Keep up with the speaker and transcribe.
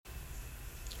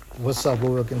What's up,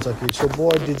 Louisville, Kentucky? It's your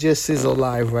boy DJ Sizzle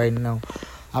live right now.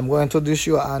 I'm going to introduce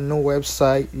you our new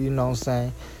website, you know what I'm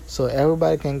saying? So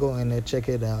everybody can go in there, check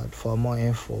it out for more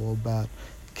info about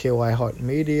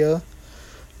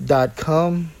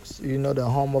kyheartmedia.com. You know, the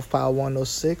home of Power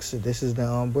 106. This is the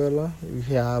umbrella. We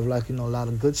have a lot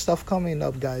of good stuff coming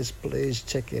up, guys. Please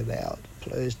check it out.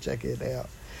 Please check it out.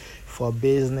 For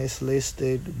business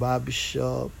listed,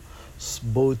 barbershop,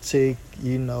 boutique,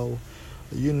 you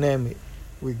name it.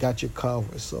 We got you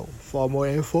covered. So for more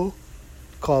info,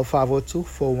 call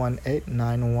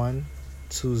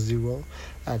 502-418-9120.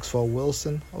 Ask for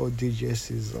Wilson or DJ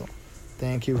Cesar.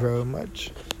 Thank you very much.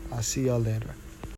 I'll see y'all later.